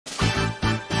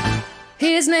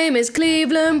His name is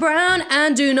Cleveland Brown,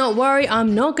 and do not worry,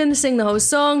 I'm not going to sing the whole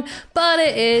song, but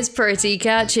it is pretty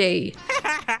catchy.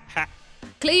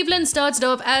 Cleveland started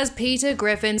off as Peter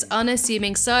Griffin's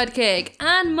unassuming sidekick,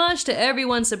 and much to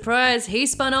everyone's surprise, he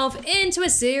spun off into a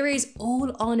series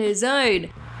all on his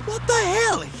own. What the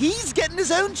hell? He's getting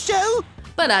his own show?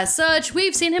 But as such,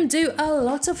 we've seen him do a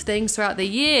lot of things throughout the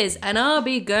years, and I'll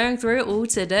be going through it all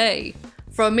today.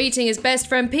 From meeting his best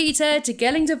friend Peter to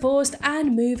getting divorced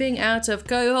and moving out of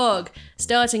Quahog,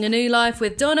 starting a new life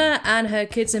with Donna and her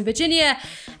kids in Virginia,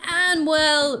 and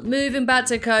well, moving back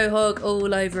to Quahog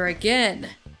all over again.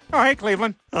 Oh, hey,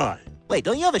 Cleveland. Hi. Wait,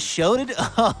 don't you have a show to do?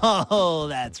 Oh,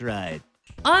 that's right.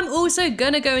 I'm also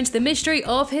gonna go into the mystery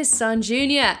of his son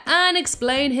Junior and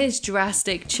explain his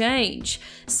drastic change.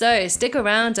 So stick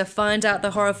around to find out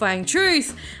the horrifying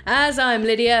truth, as I'm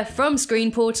Lydia from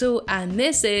Screen Portal, and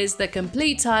this is the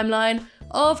complete timeline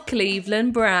of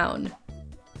Cleveland Brown.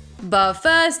 But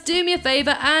first, do me a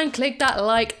favor and click that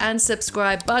like and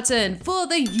subscribe button for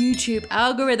the YouTube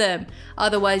algorithm.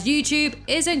 Otherwise, YouTube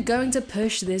isn't going to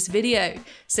push this video.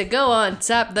 So go on,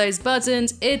 tap those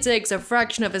buttons. It takes a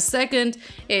fraction of a second.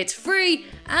 It's free.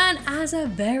 And as a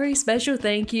very special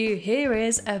thank you, here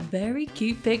is a very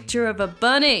cute picture of a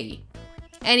bunny.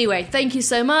 Anyway, thank you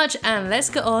so much, and let's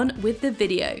get on with the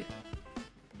video.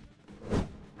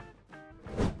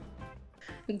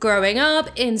 Growing up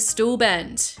in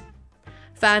Stawbend.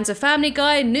 Fans of Family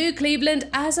Guy knew Cleveland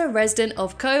as a resident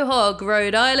of Quahog,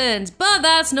 Rhode Island, but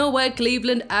that's not where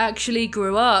Cleveland actually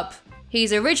grew up.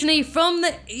 He's originally from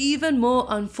the even more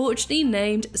unfortunately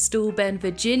named Stawbend,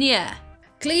 Virginia.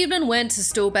 Cleveland went to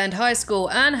Stawbend High School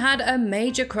and had a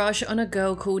major crush on a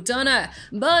girl called Donna,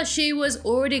 but she was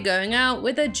already going out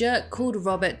with a jerk called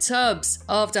Robert Tubbs.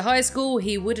 After high school,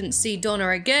 he wouldn't see Donna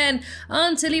again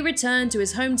until he returned to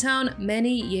his hometown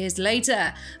many years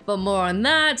later, but more on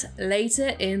that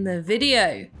later in the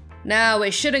video. Now,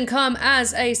 it shouldn't come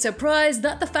as a surprise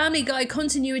that the Family Guy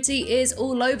continuity is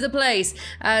all over the place.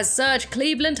 As such,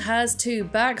 Cleveland has two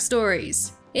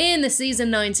backstories. In the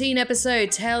season 19 episode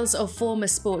Tales of Former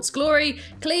Sports Glory,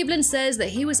 Cleveland says that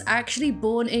he was actually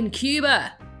born in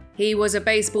Cuba. He was a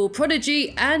baseball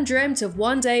prodigy and dreamt of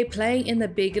one day playing in the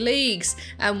big leagues,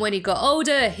 and when he got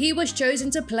older, he was chosen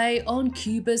to play on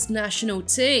Cuba's national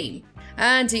team.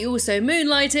 And he also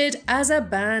moonlighted as a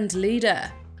band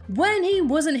leader. When he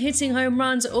wasn't hitting home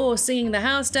runs or singing the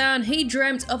house down, he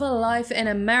dreamt of a life in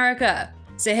America.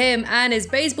 So him and his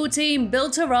baseball team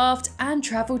built a raft and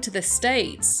traveled to the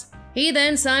States. He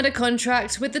then signed a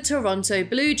contract with the Toronto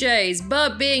Blue Jays,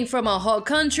 but being from a hot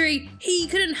country, he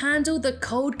couldn't handle the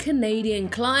cold Canadian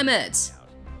climate.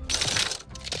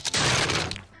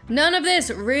 None of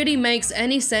this really makes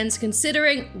any sense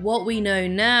considering what we know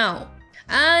now.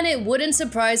 And it wouldn't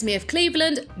surprise me if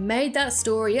Cleveland made that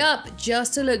story up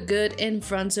just to look good in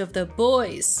front of the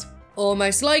boys. Or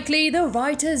most likely, the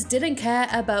writers didn't care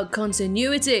about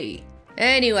continuity.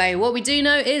 Anyway, what we do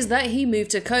know is that he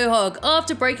moved to Quahog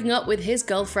after breaking up with his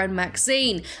girlfriend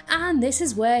Maxine, and this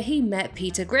is where he met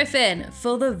Peter Griffin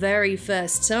for the very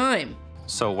first time.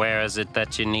 So where is it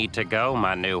that you need to go,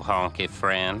 my new honky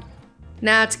friend?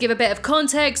 Now, to give a bit of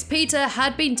context, Peter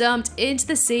had been dumped into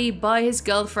the sea by his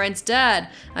girlfriend's dad,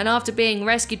 and after being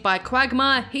rescued by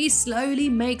Quagmire, he slowly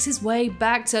makes his way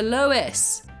back to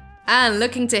Lois. And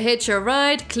looking to hitch a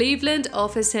ride, Cleveland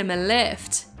offers him a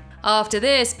lift. After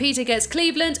this, Peter gets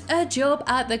Cleveland a job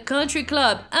at the country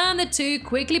club, and the two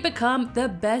quickly become the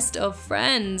best of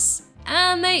friends.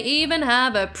 And they even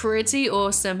have a pretty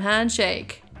awesome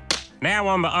handshake. Now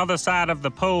on the other side of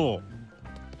the pool.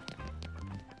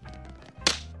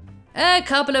 A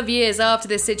couple of years after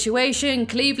this situation,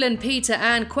 Cleveland, Peter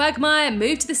and Quagmire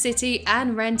moved to the city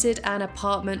and rented an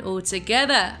apartment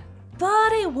altogether.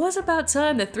 But it was about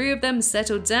time the three of them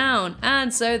settled down,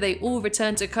 and so they all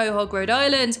returned to Quahog, Rhode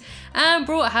Island and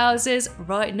bought houses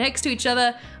right next to each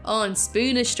other on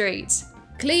Spooner Street.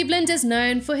 Cleveland is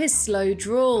known for his slow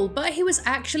drawl, but he was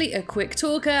actually a quick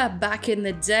talker back in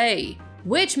the day,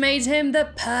 which made him the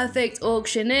perfect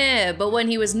auctioneer, but when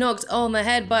he was knocked on the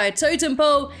head by a totem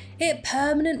pole, it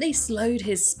permanently slowed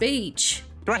his speech.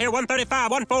 Do I hear 135,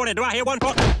 140, do I hear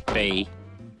 140? B.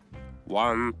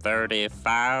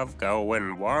 135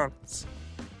 going once.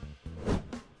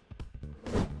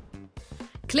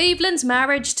 Cleveland's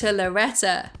marriage to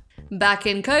Loretta. Back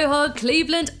in Quahog,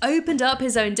 Cleveland opened up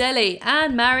his own deli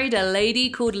and married a lady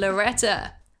called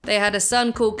Loretta. They had a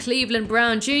son called Cleveland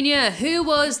Brown Jr., who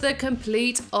was the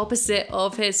complete opposite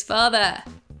of his father.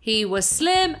 He was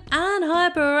slim and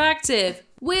hyperactive,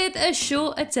 with a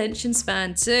short attention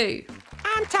span too.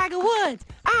 I'm Tiger Woods.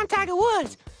 I'm Tiger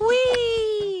Woods.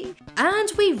 Whee!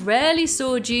 And we rarely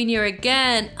saw Junior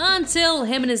again until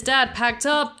him and his dad packed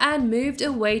up and moved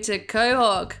away to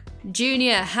Quahog.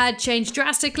 Junior had changed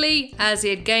drastically as he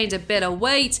had gained a bit of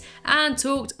weight and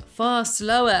talked far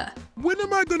slower. When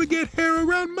am I gonna get hair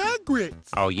around my grits?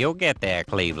 Oh, you'll get there,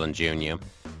 Cleveland Jr.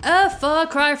 A far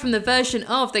cry from the version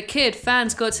of the kid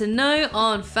fans got to know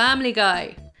on Family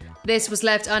Guy. This was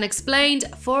left unexplained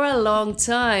for a long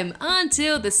time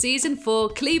until the season 4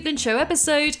 Cleveland show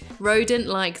episode Rodent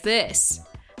Like This.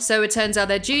 So it turns out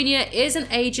that Junior is an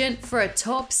agent for a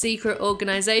top secret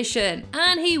organization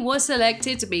and he was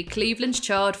selected to be Cleveland's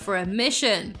child for a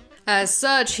mission. As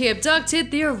such, he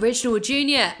abducted the original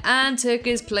Junior and took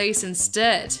his place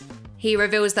instead. He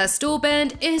reveals that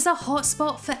Stawbend is a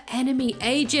hotspot for enemy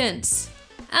agents,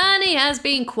 and he has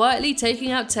been quietly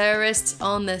taking out terrorists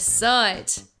on the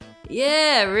side.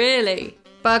 Yeah, really.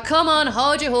 But come on,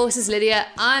 hold your horses, Lydia.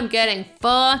 I'm getting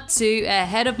far too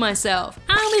ahead of myself,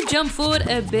 and we've jumped forward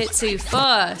a bit too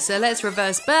far. So let's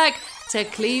reverse back to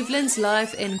Cleveland's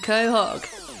life in Quahog.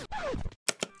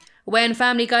 When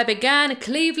Family Guy began,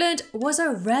 Cleveland was a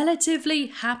relatively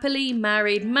happily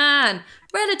married man.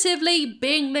 Relatively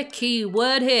being the key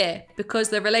word here, because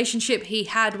the relationship he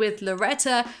had with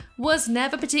Loretta was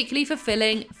never particularly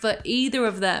fulfilling for either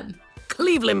of them.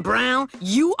 Cleveland Brown,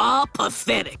 you are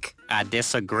pathetic. I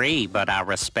disagree, but I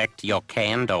respect your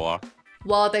candor.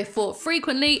 While they fought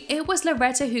frequently, it was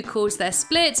Loretta who caused their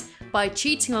split by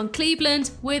cheating on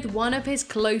Cleveland with one of his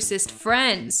closest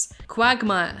friends,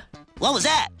 Quagmire. What was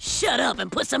that? Shut up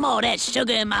and put some more of that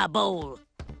sugar in my bowl.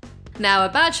 Now a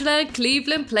bachelor,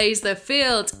 Cleveland plays the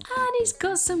field, and he's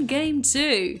got some game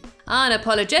too,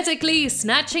 unapologetically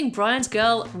snatching Brian's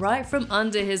girl right from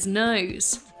under his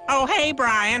nose. Oh, hey,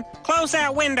 Brian. Close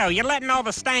that window. You're letting all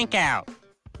the stank out.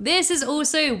 This is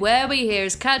also where we hear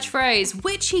his catchphrase,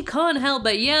 which he can't help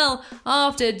but yell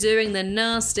after doing the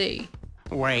nasty.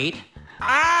 Wait.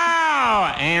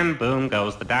 Oh! And boom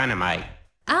goes the dynamite.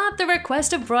 At the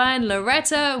request of Brian,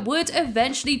 Loretta would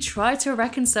eventually try to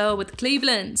reconcile with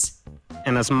Cleveland.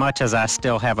 And as much as I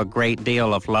still have a great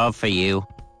deal of love for you,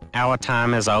 our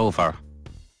time is over.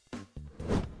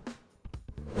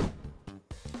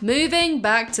 Moving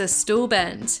back to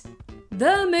Stawbend.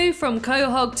 The move from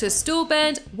Quahog to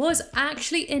Stawbend was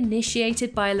actually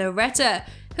initiated by Loretta,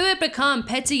 who had become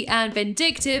petty and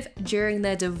vindictive during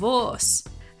their divorce.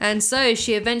 And so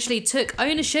she eventually took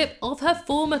ownership of her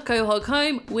former Quahog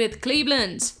home with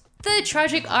Cleveland. The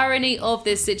tragic irony of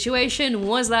this situation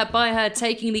was that by her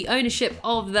taking the ownership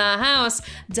of the house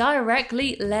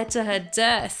directly led to her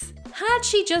death. Had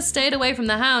she just stayed away from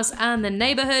the house and the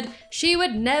neighborhood, she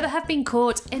would never have been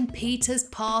caught in Peter's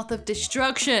path of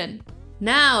destruction.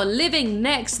 Now, living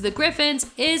next to the Griffins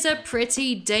is a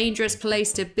pretty dangerous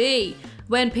place to be.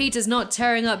 When Peter's not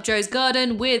tearing up Joe's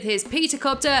garden with his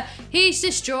Petercopter, he's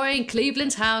destroying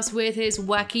Cleveland's house with his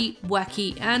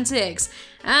wacky antics.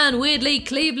 And weirdly,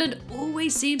 Cleveland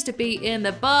always seems to be in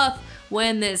the bath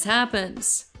when this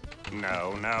happens.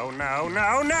 No, no, no,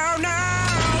 no, no,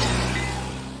 no!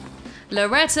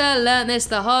 Loretta learnt this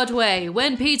the hard way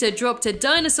when Peter dropped a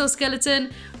dinosaur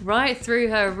skeleton right through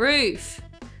her roof.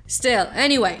 Still,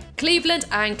 anyway, Cleveland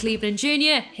and Cleveland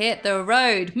Jr. hit the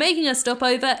road, making a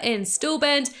stopover in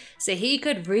Stawbend so he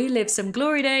could relive some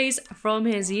glory days from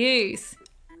his youth.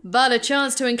 But a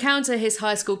chance to encounter his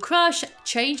high school crush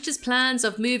changed his plans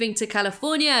of moving to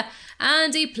California,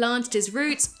 and he planted his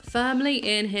roots firmly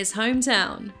in his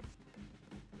hometown.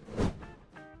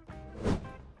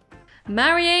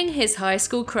 Marrying his high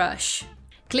school crush.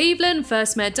 Cleveland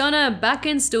first met Donna back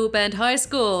in Stawbend High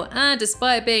School, and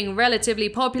despite being relatively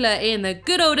popular in the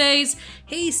good old days,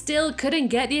 he still couldn't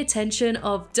get the attention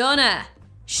of Donna.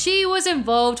 She was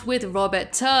involved with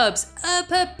Robert Tubbs, a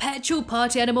perpetual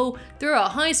party animal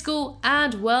throughout high school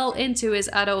and well into his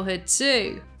adulthood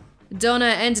too. Donna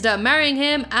ended up marrying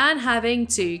him and having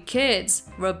 2 kids,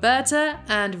 Roberta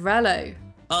and Rallo.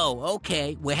 Oh,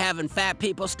 okay. We're having fat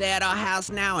people stay at our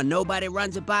house now and nobody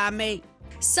runs it by me?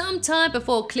 Sometime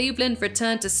before Cleveland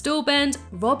returned to Stawbend,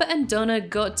 Robert and Donna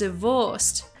got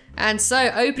divorced. And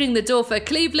so opening the door for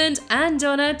Cleveland and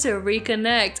Donna to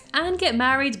reconnect and get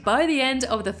married by the end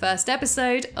of the first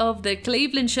episode of The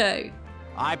Cleveland Show.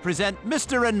 I present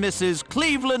Mr. and Mrs.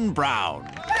 Cleveland Brown.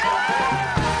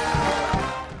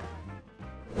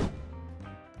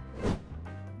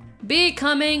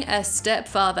 Becoming a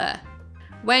stepfather.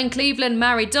 When Cleveland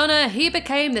married Donna, he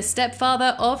became the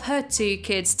stepfather of her 2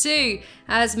 kids too.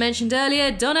 As mentioned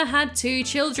earlier, Donna had 2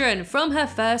 children from her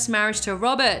first marriage to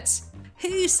Robert,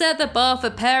 who set the bar for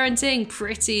parenting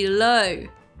pretty low.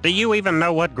 Do you even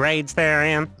know what grades they're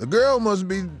in? The girl must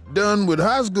be done with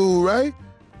high school, right?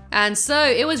 And so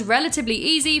it was relatively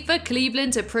easy for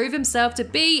Cleveland to prove himself to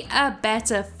be a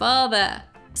better father.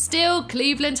 Still,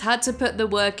 Cleveland had to put the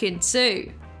work in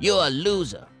too. You're a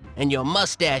loser, and your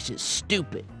mustache is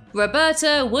stupid.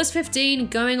 Roberta was 15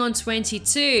 going on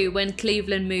 22 when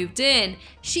Cleveland moved in.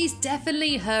 She's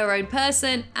definitely her own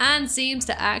person and seems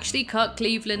to actually cut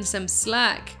Cleveland some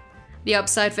slack. The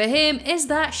upside for him is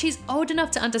that she's old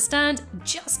enough to understand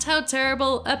just how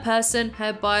terrible a person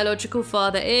her biological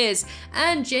father is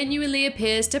and genuinely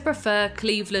appears to prefer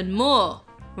Cleveland more.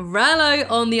 Rallo,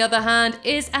 on the other hand,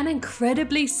 is an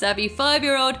incredibly savvy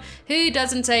 5-year-old who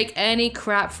doesn't take any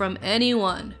crap from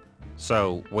anyone.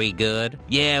 So, we good?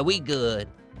 Yeah, we good.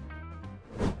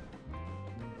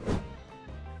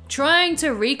 Trying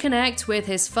to reconnect with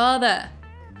his father.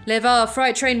 LeVar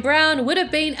Freight Train Brown would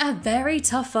have been a very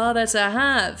tough father to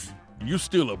have. You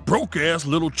still a broke-ass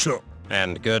little chump.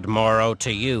 And good morrow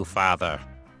to you, father.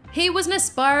 He was an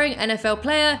aspiring NFL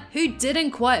player who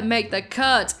didn't quite make the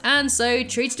cut and so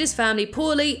treated his family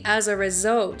poorly as a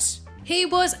result. He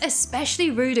was especially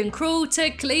rude and cruel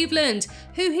to Cleveland,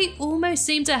 who he almost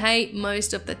seemed to hate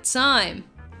most of the time.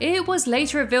 It was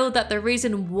later revealed that the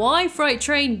reason why Freight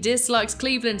Train dislikes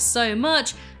Cleveland so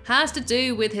much has to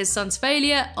do with his son's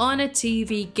failure on a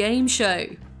TV game show.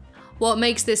 What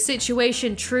makes this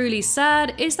situation truly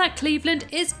sad is that Cleveland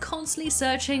is constantly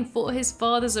searching for his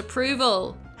father's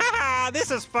approval. Haha, this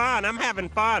is fun. I'm having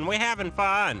fun. We're having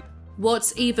fun.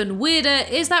 What's even weirder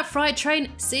is that Freight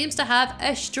Train seems to have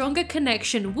a stronger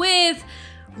connection with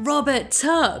Robert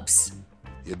Tubbs.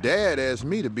 Your dad asked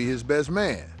me to be his best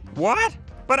man. What?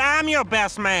 But I'm your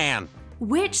best man.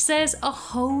 Which says a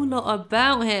whole lot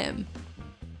about him.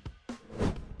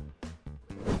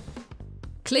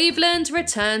 Cleveland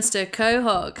returns to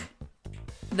Quahog.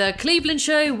 The Cleveland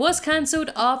show was cancelled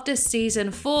after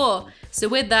season 4, so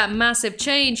with that massive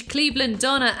change, Cleveland,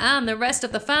 Donna and the rest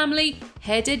of the family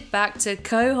headed back to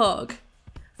Quahog.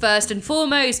 First and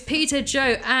foremost, Peter,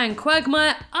 Joe and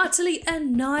Quagmire utterly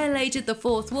annihilated the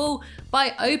fourth wall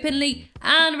by openly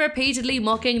and repeatedly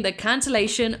mocking the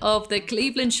cancellation of the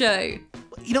Cleveland show.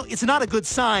 You know, it's not a good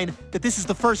sign that this is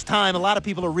the first time a lot of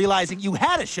people are realizing you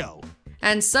had a show.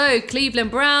 And so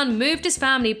Cleveland Brown moved his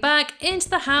family back into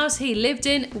the house he lived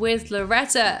in with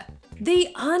Loretta. The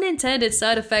unintended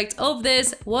side effect of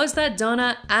this was that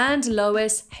Donna and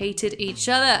Lois hated each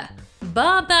other.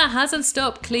 But that hasn't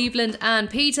stopped Cleveland and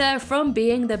Peter from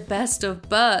being the best of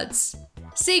buds,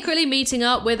 secretly meeting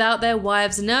up without their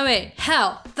wives knowing.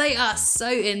 Hell, they are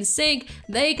so in sync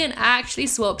they can actually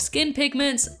swap skin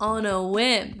pigments on a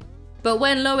whim. But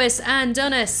when Lois and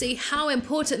Donna see how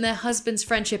important their husband's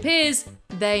friendship is,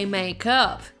 they make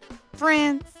up.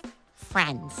 Friends.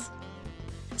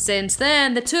 Since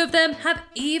then, the two of them have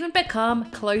even become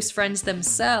close friends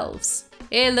themselves.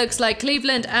 It looks like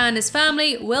Cleveland and his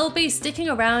family will be sticking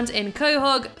around in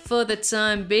Quahog for the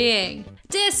time being,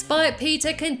 despite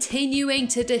Peter continuing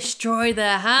to destroy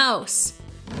their house.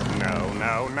 No,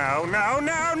 no, no, no,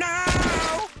 no,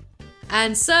 no!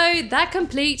 And so that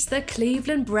completes the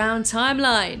Cleveland Brown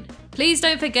timeline. Please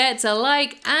don't forget to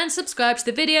like and subscribe to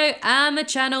the video and the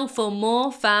channel for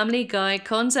more Family Guy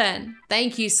content.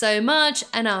 Thank you so much,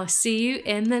 and I'll see you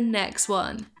in the next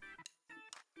one.